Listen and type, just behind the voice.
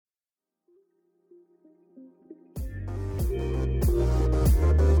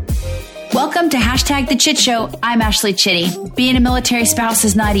Welcome to Hashtag The Chit Show. I'm Ashley Chitty. Being a military spouse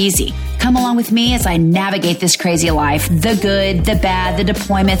is not easy. Come along with me as I navigate this crazy life, the good, the bad, the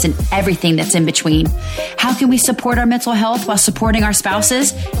deployments, and everything that's in between. How can we support our mental health while supporting our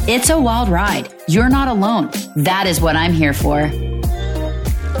spouses? It's a wild ride. You're not alone. That is what I'm here for.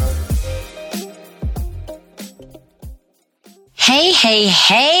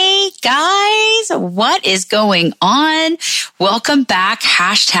 Hey, guys, what is going on? Welcome back,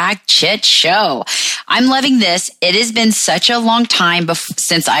 Hashtag Chit Show. I'm loving this. It has been such a long time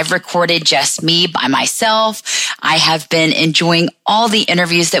since I've recorded just me by myself. I have been enjoying all the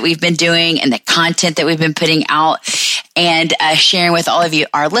interviews that we've been doing and the content that we've been putting out and sharing with all of you,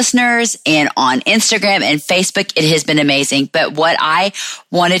 our listeners, and on Instagram and Facebook. It has been amazing. But what I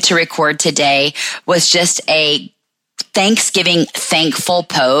wanted to record today was just a Thanksgiving thankful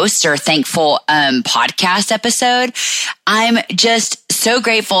post or thankful podcast episode. I'm just so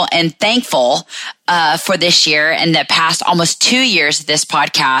grateful and thankful for this year and the past almost 2 years of this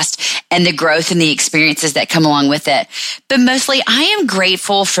podcast and the growth and the experiences that come along with it. But mostly, I am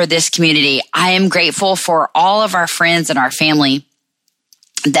grateful for this community. I am grateful for all of our friends and our family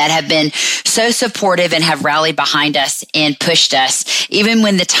that have been so supportive and have rallied behind us and pushed us, even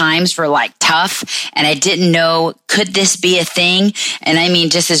when the times were like tough and I didn't know, could this be a thing? And I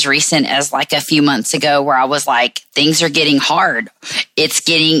mean, just as recent as like a few months ago where I was like, things are getting hard. It's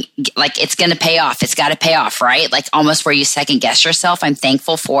getting like, it's going to pay off. It's got to pay off, right? Like almost where you second guess yourself. I'm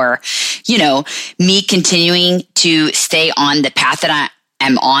thankful for, me continuing to stay on the path that I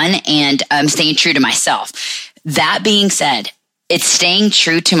am on and staying true to myself. That being said, it's staying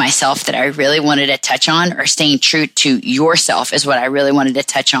true to myself that I really wanted to touch on, or staying true to yourself is what I really wanted to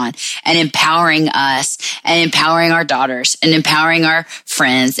touch on, and empowering us and empowering our daughters and empowering our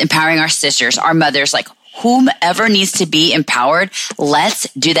friends, empowering our sisters, our mothers, like whomever needs to be empowered. Let's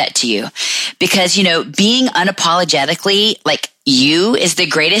do that to you because, being unapologetically like you is the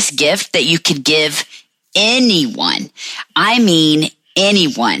greatest gift that you could give anyone. I mean,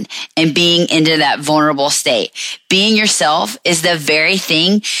 anyone, and being into that vulnerable state. Being yourself is the very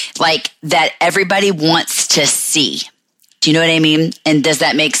thing like that everybody wants to see. Do you know what I mean? And does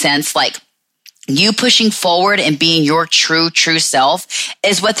that make sense? Like you pushing forward and being your true self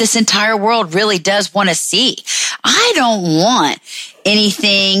is what this entire world really does want to see. I don't want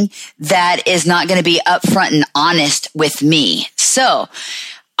anything that is not going to be upfront and honest with me. So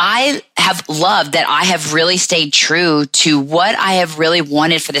I have loved that I have really stayed true to what I have really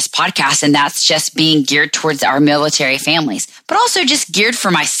wanted for this podcast. And that's just being geared towards our military families, but also just geared for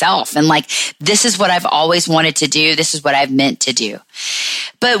myself. And like, this is what I've always wanted to do. This is what I've meant to do.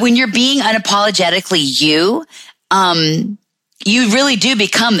 But when you're being unapologetically you really do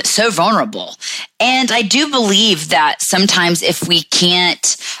become so vulnerable. And I do believe that sometimes if we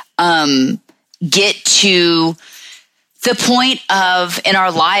can't get to the point of in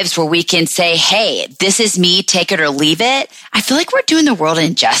our lives where we can say, hey, this is me, take it or leave it. I feel like we're doing the world an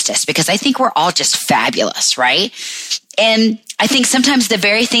injustice because I think we're all just fabulous, right? And I think sometimes the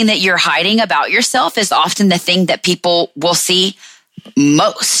very thing that you're hiding about yourself is often the thing that people will see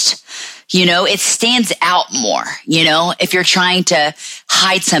most. It stands out more, if you're trying to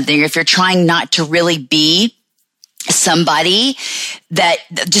hide something or if you're trying not to really be somebody that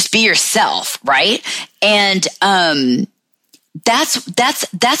just be yourself, right? And that's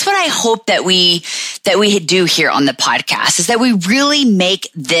what I hope that we do here on the podcast is that we really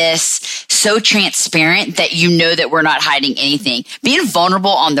make this so transparent that that we're not hiding anything. Being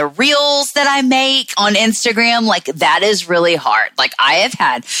vulnerable on the reels that I make on Instagram, like that is really hard. Like I have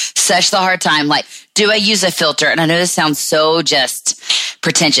had such the hard time. Like, do I use a filter? And I know this sounds so just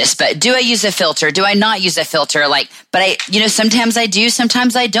pretentious, but do I use a filter? Do I not use a filter? But sometimes I do,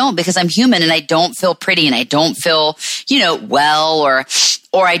 sometimes I don't because I'm human and I don't feel pretty and I don't feel, well, or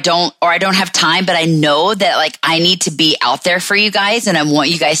I don't have time, but I know that like I need to be out there for you guys and I want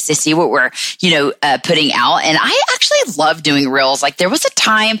you guys to see what we're, putting out. And I actually love doing reels. Like there was a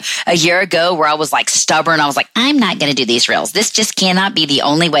time a year ago where I was like stubborn. I was like, I'm not going to do these reels. This just cannot be the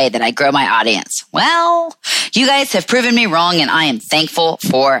only way that I grow my audience. Well, you guys have proven me wrong and I am thankful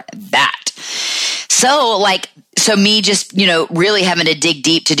for that. So me just, really having to dig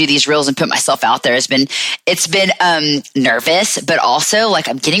deep to do these reels and put myself out there it's been nervous, but also like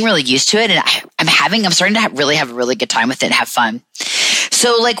I'm getting really used to it and I'm starting to really have a really good time with it and have fun.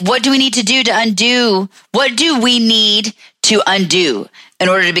 So like, what do we need to do to undo? What do we need to undo in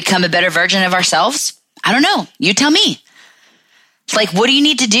order to become a better version of ourselves? I don't know. You tell me. Like, what do you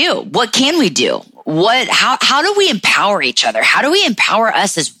need to do? What can we do? How do we empower each other? How do we empower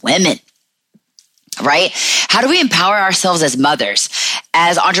us as women? right? How do we empower ourselves as mothers,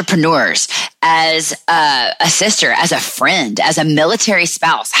 as entrepreneurs, as a sister, as a friend, as a military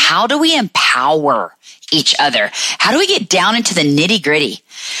spouse? How do we empower each other? How do we get down into the nitty gritty?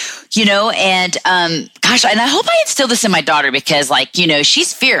 And gosh, and I hope I instill this in my daughter because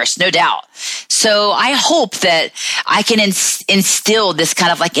she's fierce, no doubt. So I hope that I can instill this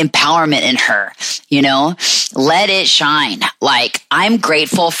kind of empowerment in her, let it shine. I'm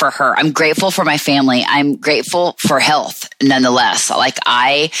grateful for her. I'm grateful for my family. I'm grateful for health nonetheless.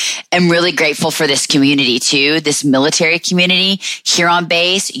 I am really grateful for this community too, this military community here on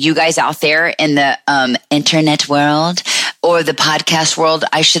base, you guys out there in the internet world or the podcast world,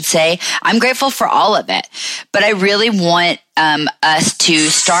 I should say. I'm grateful for all of it, but I really want us to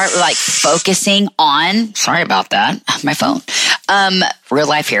start focusing on, sorry about that, my phone, real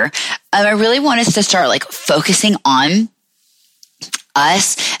life here. I really want us to start focusing on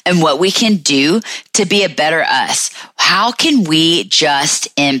us and what we can do to be a better us. How can we just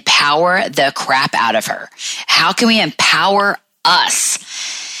empower the crap out of her? How can we empower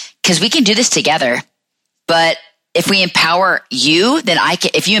us? Because we can do this together, but if we empower you, then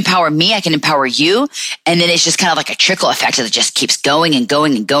if you empower me, I can empower you. And then it's just kind of a trickle effect that just keeps going and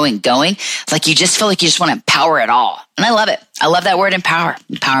going and going and going. You just feel like you just want to empower it all. And I love it. I love that word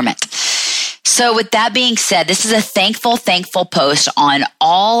empowerment. So with that being said, this is a thankful post on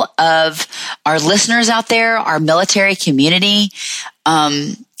all of our listeners out there, our military community.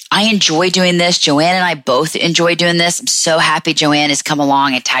 I enjoy doing this. Joanne and I both enjoy doing this. I'm so happy Joanne has come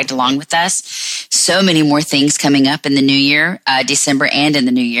along and tagged along with us. So many more things coming up in the new year, December and in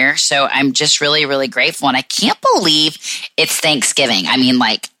the new year. So I'm just really, really grateful. And I can't believe it's Thanksgiving. I mean,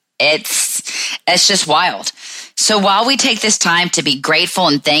 it's just wild. So while we take this time to be grateful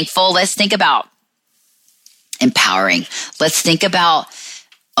and thankful, let's think about empowering. Let's think about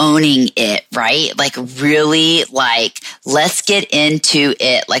owning it, right? Really, let's get into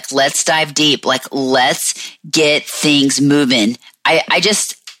it. Let's dive deep. Let's get things moving. I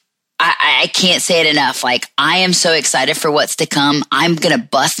can't say it enough. I am so excited for what's to come. I'm going to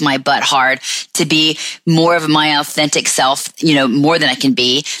bust my butt hard to be more of my authentic self, more than I can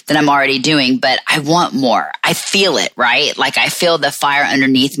be, than I'm already doing, but I want more. I feel it, right? I feel the fire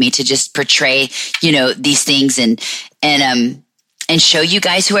underneath me to just portray, these things and show you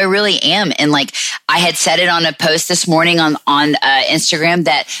guys who I really am. And I had said it on a post this morning on Instagram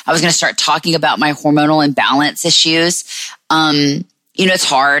that I was going to start talking about my hormonal imbalance issues. It's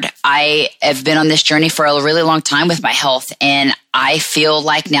hard. I have been on this journey for a really long time with my health, and I feel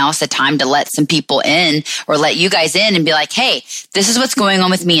like now is the time to let some people in or let you guys in and be like, hey, this is what's going on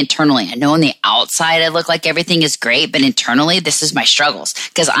with me internally. I know on the outside I look like everything is great, but internally this is my struggles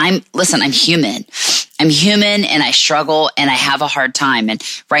because I'm human. I'm human and I struggle and I have a hard time. And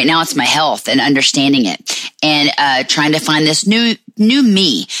right now it's my health and understanding it and trying to find this new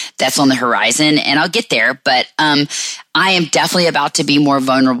me that's on the horizon, and I'll get there. But I am definitely about to be more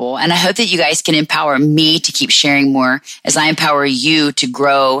vulnerable, and I hope that you guys can empower me to keep sharing more as I empower you to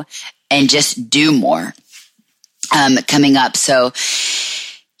grow and just do more coming up. So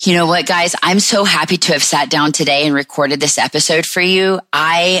you know what, guys? I'm so happy to have sat down today and recorded this episode for you.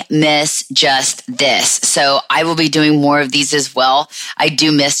 I miss just this. So I will be doing more of these as well. I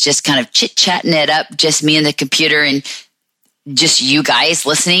do miss just kind of chit-chatting it up, just me and the computer and just you guys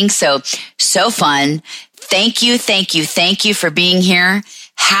listening. So fun. Thank you for being here.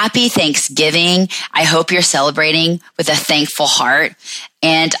 Happy Thanksgiving. I hope you're celebrating with a thankful heart.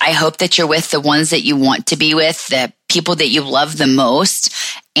 And I hope that you're with the ones that you want to be with, the people that you love the most.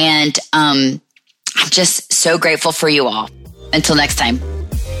 And I'm just so grateful for you all. Until next time.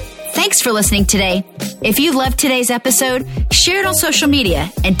 Thanks for listening today. If you loved today's episode, share it on social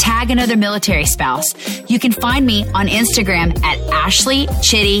media and tag another military spouse. You can find me on Instagram at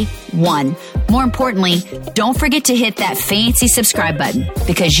AshleyChitty1. More importantly, don't forget to hit that fancy subscribe button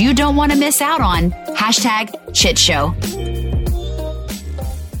because you don't want to miss out on #ChitShow.